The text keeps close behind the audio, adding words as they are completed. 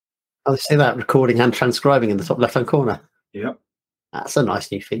I see that recording and transcribing in the top left-hand corner. Yep. That's a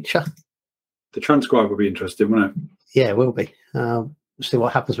nice new feature. The transcribe will be interesting, won't it? Yeah, it will be. See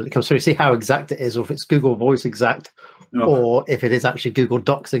what happens when it comes through. See how exact it is, or if it's Google Voice exact, or if it is actually Google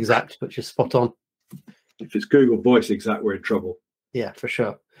Docs exact, which is spot on. If it's Google Voice exact, we're in trouble. Yeah, for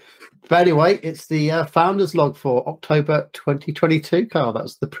sure. But anyway, it's the founders log for October 2022, Carl.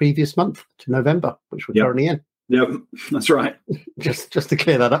 That's the previous month to November, which we're currently in. Yep, that's right. just to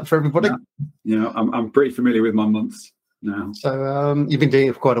clear that up for everybody. Yeah, I'm pretty familiar with my months now. So you've been doing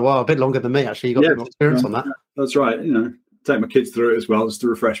it for quite a while, a bit longer than me, actually. You've got more experience on that. That's right. Take my kids through it as well, just to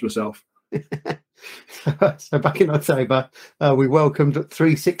refresh myself. So back in October, we welcomed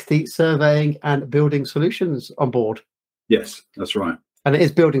 360 Surveying and Building Solutions on board. Yes, that's right. And it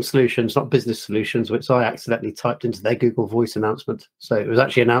is Building Solutions, not Business Solutions, which I accidentally typed into their Google Voice announcement. So it was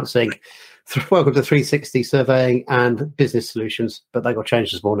actually announcing, welcome to 360 Surveying and Business Solutions, but they got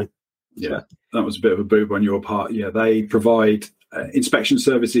changed this morning. Yeah, that was a bit of a boob on your part. Yeah, they provide inspection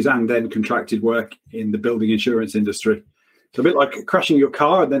services and then contracted work in the building insurance industry. It's a bit like crashing your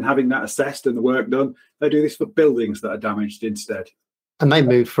car and then having that assessed and the work done. They do this for buildings that are damaged instead. And they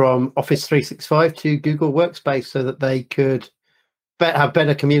moved from Office 365 to Google Workspace so that they could have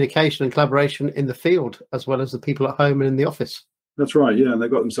better communication and collaboration in the field, as well as the people at home and in the office. That's right, yeah. And they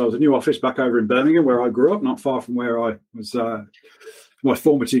got themselves a new office back over in Birmingham, where I grew up, not far from where I was my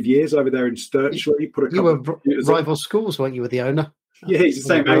formative years over there in Sturchley. You were rival schools, weren't you, with the owner? Yeah, he's the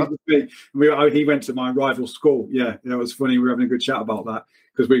same age as me. He went to my rival school. Yeah, it was funny. We were having a good chat about that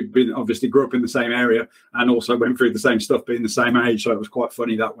because we've been obviously grew up in the same area and also went through the same stuff, being the same age. So it was quite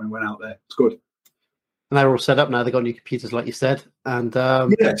funny that when we went out there. It's good. And they're all set up now. They've got new computers, like you said, and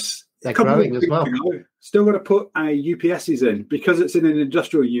yes, they're growing as well. Still got to put UPSs in because it's in an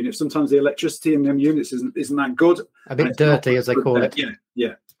industrial unit. Sometimes the electricity in them units isn't that good. A bit dirty, as they call it.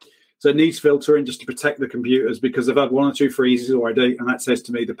 Yeah. So it needs filtering just to protect the computers because they've had one or two freezes already, and that says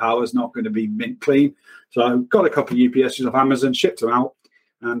to me the power's not going to be mint clean. So I've got a couple of UPSs off Amazon, shipped them out,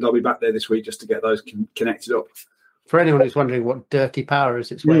 and I'll be back there this week just to get those connected up. For anyone who's wondering what dirty power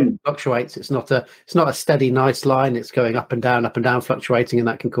is, it's where it fluctuates. It's not a steady, nice line. It's going up and down, fluctuating, and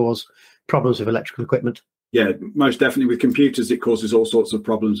that can cause problems with electrical equipment. Yeah, most definitely. With computers, it causes all sorts of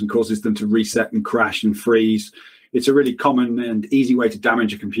problems and causes them to reset and crash and freeze. It's a really common and easy way to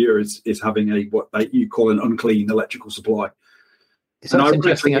damage a computer is having what you call an unclean electrical supply. It's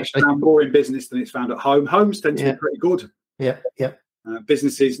interesting, actually. It's more in business than it's found at home. Homes tend to be pretty good. Yeah.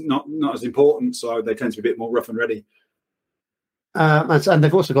 Businesses not as important, so they tend to be a bit more rough and ready. And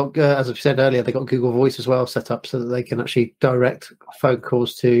they've also got, as I've said earlier, they've got Google Voice as well set up so that they can actually direct phone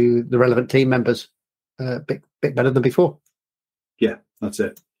calls to the relevant team members a bit better than before. Yeah, that's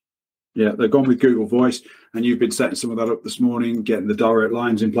it. Yeah, they've gone with Google Voice, and you've been setting some of that up this morning, getting the direct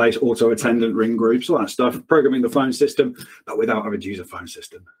lines in place, auto attendant ring groups, all that stuff, programming the phone system, but without having to use a phone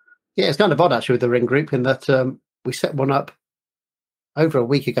system. Yeah, it's kind of odd actually with the ring group in that we set one up over a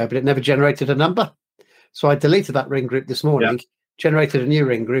week ago, but it never generated a number. So I deleted that ring group this morning, generated a new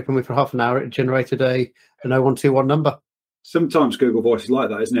ring group, and for half an hour it generated an 0121 number. Sometimes Google Voice is like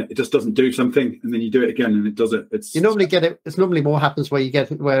that, isn't it? It just doesn't do something, and then you do it again, and it does it. You normally get it. It's normally more happens where you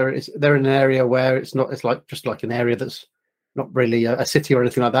get where they're in an area where it's not. It's like just like an area that's not really a city or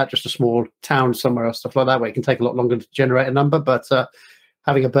anything like that, just a small town somewhere or stuff like that, where it can take a lot longer to generate a number. But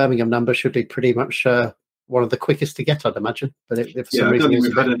having a Birmingham number should be pretty much one of the quickest to get, I'd imagine. But if for some reason, I don't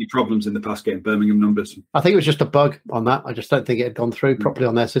think we've had any problems in the past getting Birmingham numbers. I think it was just a bug on that. I just don't think it had gone through properly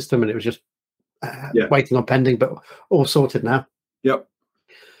on their system, and it was just waiting on pending, but all sorted now. Yep.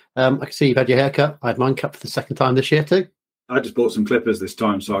 I can see you've had your hair cut. I had mine cut for the second time this year too. I just bought some clippers this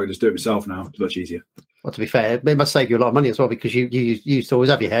time, so I can just do it myself now. It's much easier. Well, to be fair, it must save you a lot of money as well, because you used to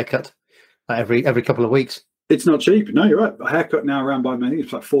always have your hair cut every couple of weeks. It's not cheap. No, you're right. A haircut now around by me,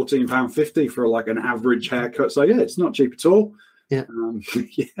 it's like £14.50 for like an average haircut. So yeah, it's not cheap at all. Yeah.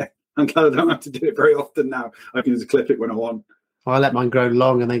 I'm glad I don't have to do it very often now. I can just clip it when I want. Well, I let mine grow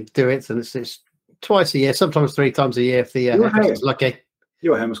long and then do it, and it's twice a year, sometimes 3 times a year if the haircut is lucky.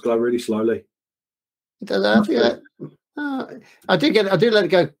 Your hair must grow really slowly. It does. I do let it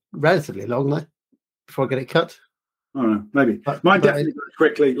go relatively long though before I get it cut. I don't know, maybe. Mine definitely goes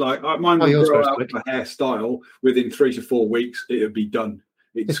quickly. Like mine will grow out a hairstyle within 3 to 4 weeks. It would be done.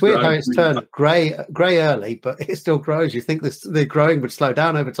 It's weird how it's turned grey early, but it still grows. You think the growing would slow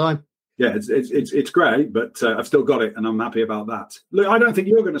down over time. Yeah, it's grey, but I've still got it, and I'm happy about that. Look, I don't think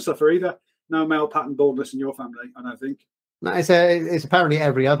you're going to suffer either. No male pattern baldness in your family, I don't think. No, it's apparently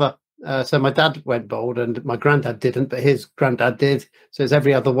every other. So my dad went bald, and my granddad didn't, but his granddad did. So it's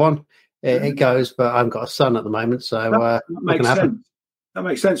every other one. It goes, but I've got a son at the moment, so that makes sense. That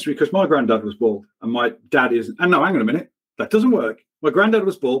makes sense because my granddad was bald and my dad isn't. And no, hang on a minute. That doesn't work. My granddad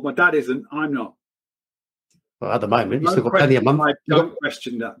was bald. My dad isn't. I'm not. Well, at the moment, you've still got plenty of months. Don't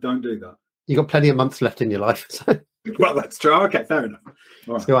question that. Don't do that. You've got plenty of months left in your life. So. Well, that's true. Okay, fair enough.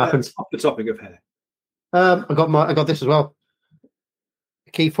 All right. See what happens. Off the topic of hair. I got this as well.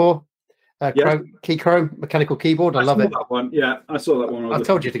 Key 4. Keychrome mechanical keyboard. I love it. That one. Yeah, I saw that one. I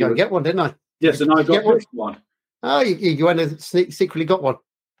told you to go and get one, didn't I? Yes, and I got one. Oh, you went and secretly got one.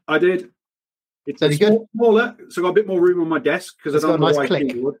 I did. It's smaller, so I got a bit more room on my desk because I don't got a nice click.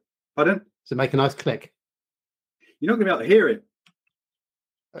 Keyboard. Pardon? Does it make a nice click? You're not going to be able to hear it.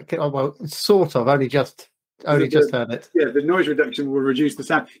 Okay, well, sort of. Only just heard it. Yeah, the noise reduction will reduce the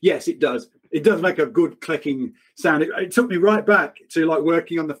sound. Yes, it does. It does make a good clicking sound. It took me right back to like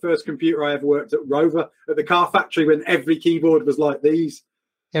working on the first computer I ever worked at Rover at the car factory when every keyboard was like these.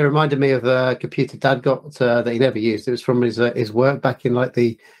 It reminded me of a computer Dad got that he never used. It was from his work back in like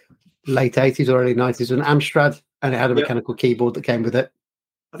the late 80s or early 90s, an Amstrad, and it had a mechanical keyboard that came with it.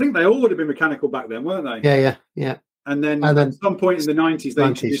 I think they all would have been mechanical back then, weren't they? Yeah. And then at some point in the 90s, they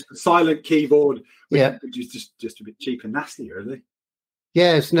introduced a silent keyboard, which was just a bit cheap and nasty, really.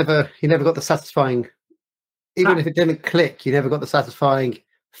 Yeah, you never got the satisfying, even if it didn't click, you never got the satisfying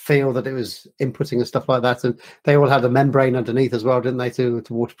feel that it was inputting and stuff like that. And they all had a membrane underneath as well, didn't they, to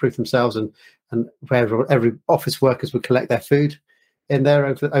waterproof themselves, and where every office workers would collect their food in there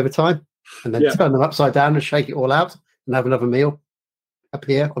over time, and then turn them upside down and shake it all out and have another meal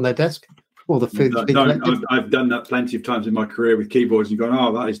appear on their desk. All the food. I've done that plenty of times in my career with keyboards, and you've gone,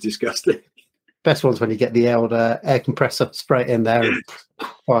 oh, that is disgusting. Best one's when you get the old air compressor, spray it in there, and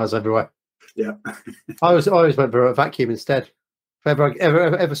fires everywhere. Yeah. I always went for a vacuum instead. If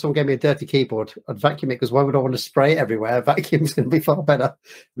ever someone gave me a dirty keyboard, I'd vacuum it, because why would I want to spray it everywhere? A vacuum's going to be far better.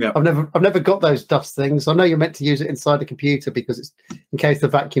 Yeah. I've never got those dust things. I know you're meant to use it inside the computer because it's in case the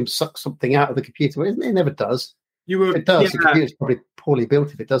vacuum sucks something out of the computer. But it never does. It does. The computer's probably poorly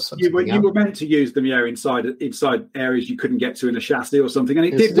built if it does something. You were meant to use them, inside areas you couldn't get to in a chassis or something, and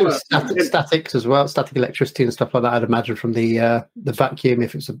it did work. Statics as well, static electricity and stuff like that. I'd imagine from the vacuum,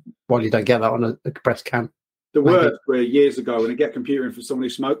 if it's you don't get that on a compressed can. The worst were years ago when I get a computer in for someone who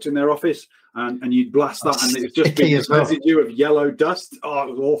smoked in their office, and you'd blast that, and it's just been a residue of yellow dust. Oh, it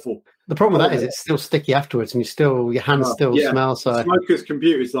was awful. The problem with that is it's still sticky afterwards, and your hands still smell. So smoker's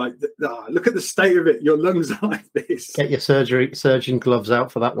computer is like, look at the state of it. Your lungs are like this. Get your surgeon gloves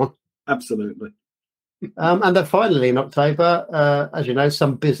out for that one. Absolutely. And then finally in October, as you know,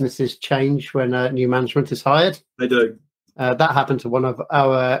 some businesses change when new management is hired. They do. That happened to one of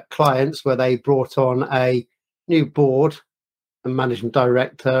our clients where they brought on a new board and managing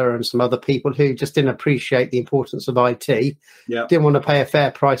director and some other people who just didn't appreciate the importance of IT, didn't want to pay a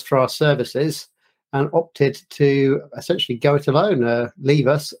fair price for our services, and opted to essentially go it alone, leave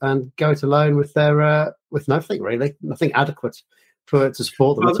us and go it alone with their with nothing adequate to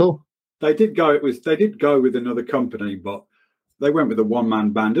support them at all. They did go with another company, but they went with a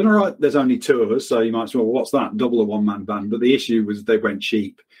one-man band. And all right, there's only two of us, so you might say, well, what's that? Double a one-man band. But the issue was they went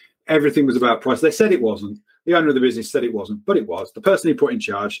cheap. Everything was about price. They said it wasn't. The owner of the business said it wasn't, but it was. The person he put in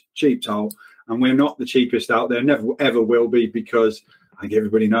charge, cheap toll, and we're not the cheapest out there, never ever will be, because I think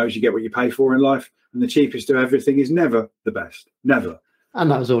everybody knows you get what you pay for in life, and the cheapest of everything is never the best. Never. And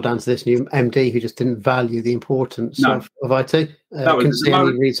that was all down to this new MD who just didn't value the importance of IT. That was the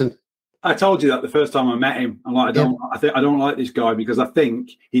only reason. I told you that the first time I met him. I'm like, I don't like this guy because I think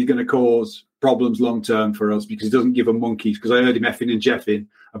he's going to cause problems long term for us because he doesn't give a monkeys. Because I heard him effing and jeffing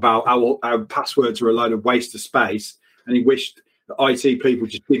about how passwords are a load of waste of space, and he wished that IT people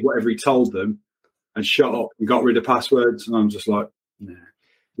just did whatever he told them and shut up and got rid of passwords. And I'm just like, nah.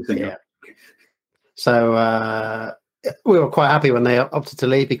 So we were quite happy when they opted to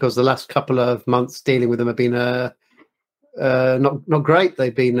leave, because the last couple of months dealing with them have been not great.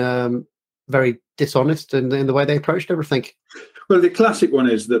 They've been very dishonest in the way they approached everything. Well, the classic one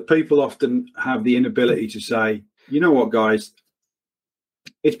is that people often have the inability to say, you know what, guys,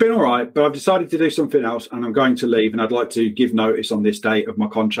 it's been all right, but I've decided to do something else and I'm going to leave, and I'd like to give notice on this date of my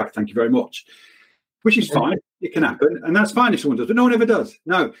contract. Thank you very much. Which is fine. It can happen. And that's fine if someone does, but no one ever does.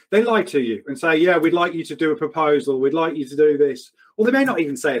 No, they lie to you and say, yeah, we'd like you to do a proposal. We'd like you to do this. Or they may not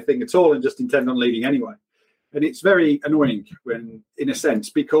even say a thing at all and just intend on leaving anyway. And it's very annoying when, in a sense,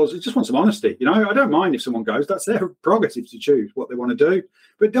 because it just wants some honesty. I don't mind if someone goes. That's their prerogative to choose what they want to do.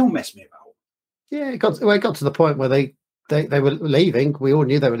 But don't mess me about. Yeah, it got to the point where they were leaving. We all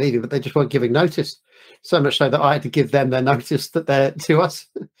knew they were leaving, but they just weren't giving notice. So much so that I had to give them their notice that they're to us.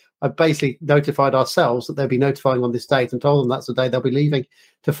 I basically notified ourselves that they'll be notifying on this date and told them that's the day they'll be leaving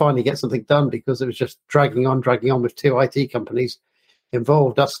to finally get something done, because it was just dragging on with two IT companies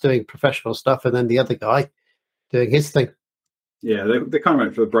involved, us doing professional stuff and then the other guy doing his thing. Yeah, they kind of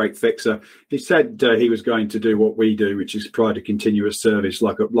went for a break fixer. He said he was going to do what we do, which is provide a continuous service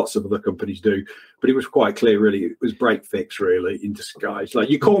like lots of other companies do. But it was quite clear, really, it was break fix, really, in disguise. Like,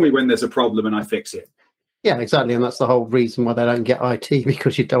 you call me when there's a problem and I fix it. Yeah, exactly. And that's the whole reason why they don't get IT,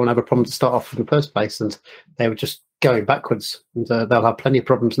 because you don't have a problem to start off in the first place. And they were just going backwards. And they'll have plenty of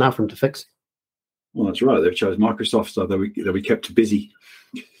problems now for them to fix. Well, that's right. They've chose Microsoft, so they'll be kept busy.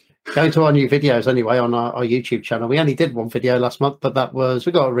 Going to our new videos anyway on our YouTube channel. We only did one video last month, but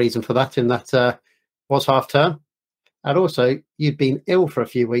we got a reason for that, in that was half term. And also, you'd been ill for a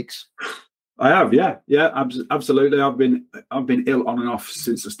few weeks. I have, yeah, absolutely. I've been ill on and off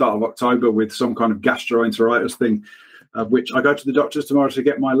since the start of October with some kind of gastroenteritis thing, which I go to the doctors tomorrow to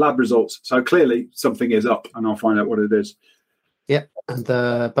get my lab results. So clearly something is up, and I'll find out what it is. Yeah, and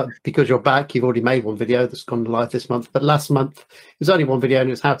but because you're back, you've already made one video that's gone live this month. But last month, it was only one video, and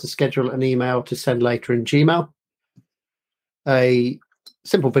it was how to schedule an email to send later in Gmail. A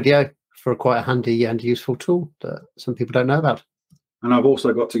simple video for quite a handy and useful tool that some people don't know about. And I've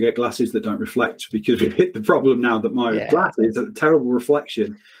also got to get glasses that don't reflect, because we've hit the problem now that my glasses are a terrible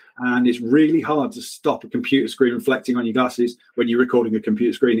reflection. And it's really hard to stop a computer screen reflecting on your glasses when you're recording a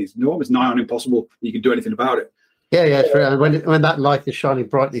computer screen. It's almost nigh on impossible you can do anything about it. Yeah. When that light is shining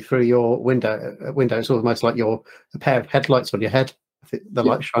brightly through your window, it's almost like a pair of headlights on your head. The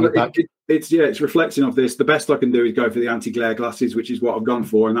light shining back. It's reflecting off this. The best I can do is go for the anti-glare glasses, which is what I've gone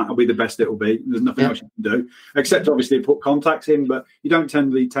for, and that'll be the best it'll be. There's nothing else you can do, except obviously put contacts in, but you don't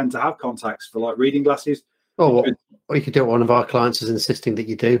tend to have contacts for like reading glasses. Or what you could do, one of our clients is insisting that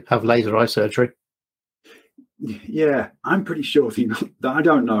you do have laser eye surgery. Yeah, I'm pretty sure I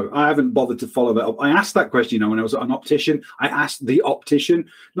don't know. I haven't bothered to follow that up. I asked that question, when I was at an optician. I asked the optician,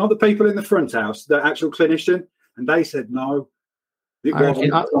 not the people in the front house, the actual clinician, and they said no. I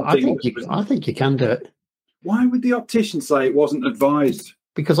think you can do it. Why would the optician say it wasn't advised?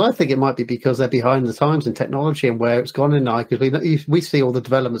 Because I think it might be because they're behind the times in technology and where it's gone in eye. Because we see all the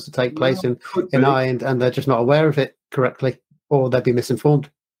developments that take place in eye, and they're just not aware of it correctly, or they'd be misinformed.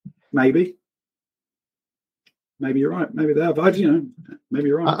 Maybe you're right. Maybe they have. Maybe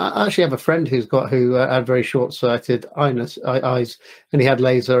you're right. I actually have a friend who had very short-sighted eyes, and he had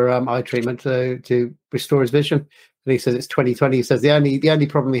laser eye treatment to restore his vision. And he says it's 2020. He says the only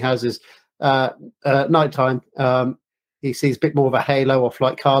problem he has is nighttime. He sees a bit more of a halo off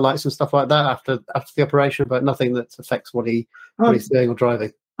like car lights and stuff like that after the operation, but nothing that affects what he's doing or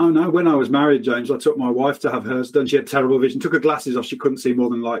driving. Oh no! When I was married, James, I took my wife to have hers done. She had terrible vision. Took her glasses off. She couldn't see more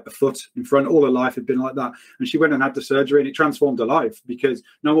than like a foot in front. All her life had been like that, and she went and had the surgery, and it transformed her life because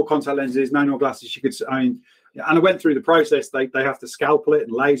no more contact lenses, no more glasses. She could. And I went through the process. They have to scalpel it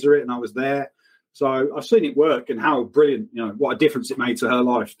and laser it, and I was there. So I've seen it work, and how brilliant! What a difference it made to her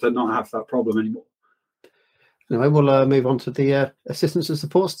life to not have that problem anymore. Anyway, we'll move on to the assistance and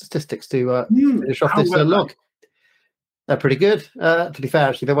support statistics to finish off this log. They're pretty good. To be fair,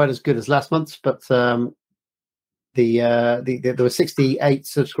 actually, they weren't as good as last month's, but there were 68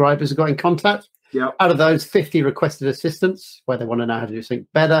 subscribers who got in contact. Yeah. Out of those, 50 requested assistance, where they want to know how to do something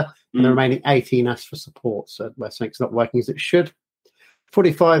better, and the remaining 18 asked for support, so where something's not working as it should.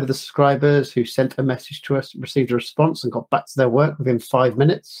 45 of the subscribers who sent a message to us received a response and got back to their work within 5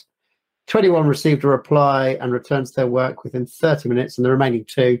 minutes. 21 received a reply and returned to their work within 30 minutes, and the remaining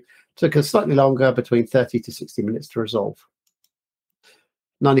 2 took us slightly longer, between 30 to 60 minutes to resolve.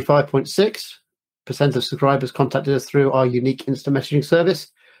 95.6% of subscribers contacted us through our unique instant messaging service.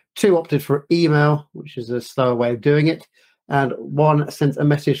 2 opted for email, which is a slower way of doing it, and 1 sent a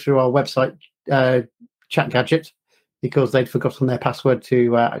message through our website chat gadget because they'd forgotten their password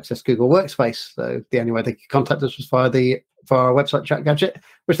to access Google Workspace. So the only way they could contact us was via our website chat gadget,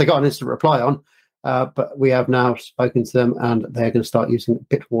 which they got an instant reply on. But we have now spoken to them, and they're going to start using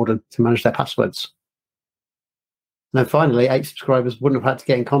Bitwarden to manage their passwords. And then finally, 8 subscribers wouldn't have had to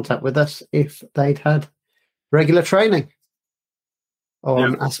get in contact with us if they'd had regular training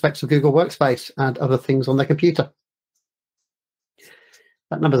on aspects of Google Workspace and other things on their computer.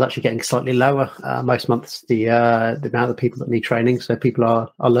 That number's actually getting slightly lower most months, the amount of people that need training. So people are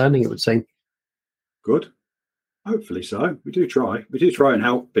learning, it would seem. Good. Hopefully so. We do try. We do try and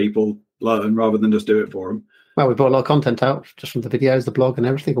help people learn rather than just do it for them. Well, we brought a lot of content out just from the videos, the blog and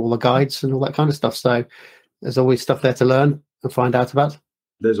everything, all the guides and all that kind of stuff. So there's always stuff there to learn and find out about.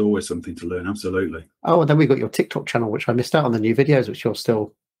 There's always something to learn, absolutely. Oh, and then we've got your TikTok channel, which I missed out on the new videos, which you're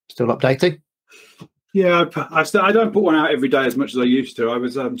still updating. Yeah, I don't put one out every day as much as I used to. I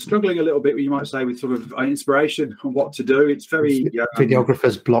was struggling a little bit, you might say, with sort of inspiration on what to do. It's very...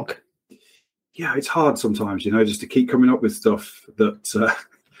 Videographer's block. yeah, it's hard sometimes, just to keep coming up with stuff that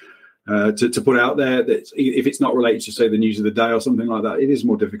to put out there. That if it's not related to, say, the news of the day or something like that, it is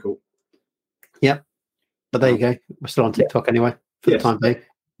more difficult. Yep. But there you go. We're still on TikTok anyway for the time being.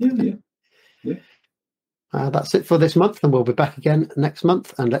 Yeah. That's it for this month, and we'll be back again next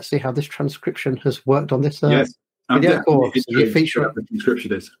month. And let's see how this transcription has worked on this video course. It's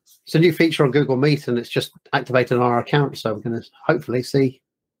a new feature on Google Meet, and it's just activated on our account. So we're going to hopefully see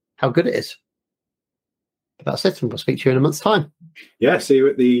how good it is. But that's it, and we'll speak to you in a month's time. Yeah, see you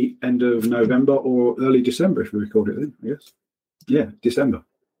at the end of November or early December if we record it then, I guess. Yeah, December.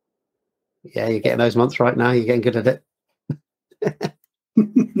 Yeah, you're getting those months right now. You're getting good at it.